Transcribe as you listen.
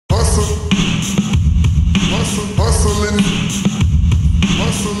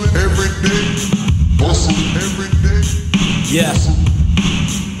hustling every day, hustle every day, yeah.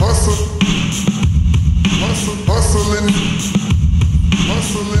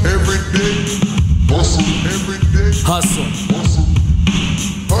 Hustling every day, hustle every day, Hustle.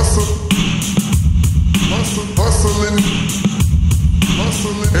 Hustling every day,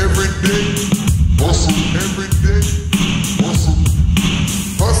 hustle every day,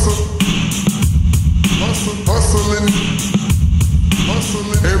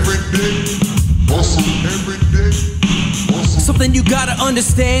 hustling every day, hustle every day. Something you gotta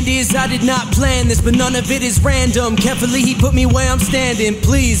understand is I did not plan this, but none of it is random. Carefully he put me where I'm standing.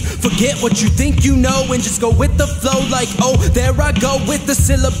 Please forget what you think you know and just go with the flow like, oh, there I go with the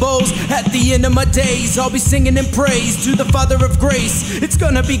syllables. At the end of my days, I'll be singing in praise to the Father of grace. It's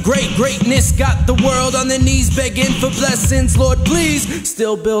gonna be great. Greatness got the world on their knees begging for blessings. Lord, please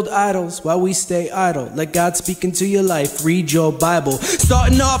still build idols while we stay idle. Let God speak into your life. Read your Bible.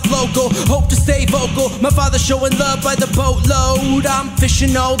 Starting off local, hope to stay vocal. My Father showing love by the boatload. I'm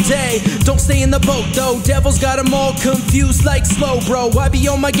fishing all day, don't stay in the boat though. Devil's got them all confused like slow bro. I be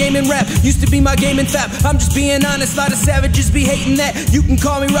on my game and rap, used to be my game and fap. I'm just being honest, a lot of savages be hating that. You can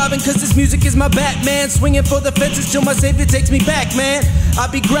call me Robin cause this music is my Batman. Swinging for the fences till my savior takes me back, man. I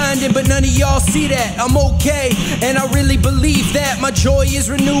be grinding but none of y'all see that. I'm okay, and I really believe that. My joy is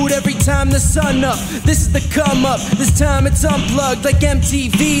renewed every time the sun up. This is the come up, this time it's unplugged like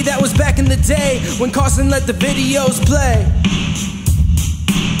MTV. That was back in the day when Carson let the videos play.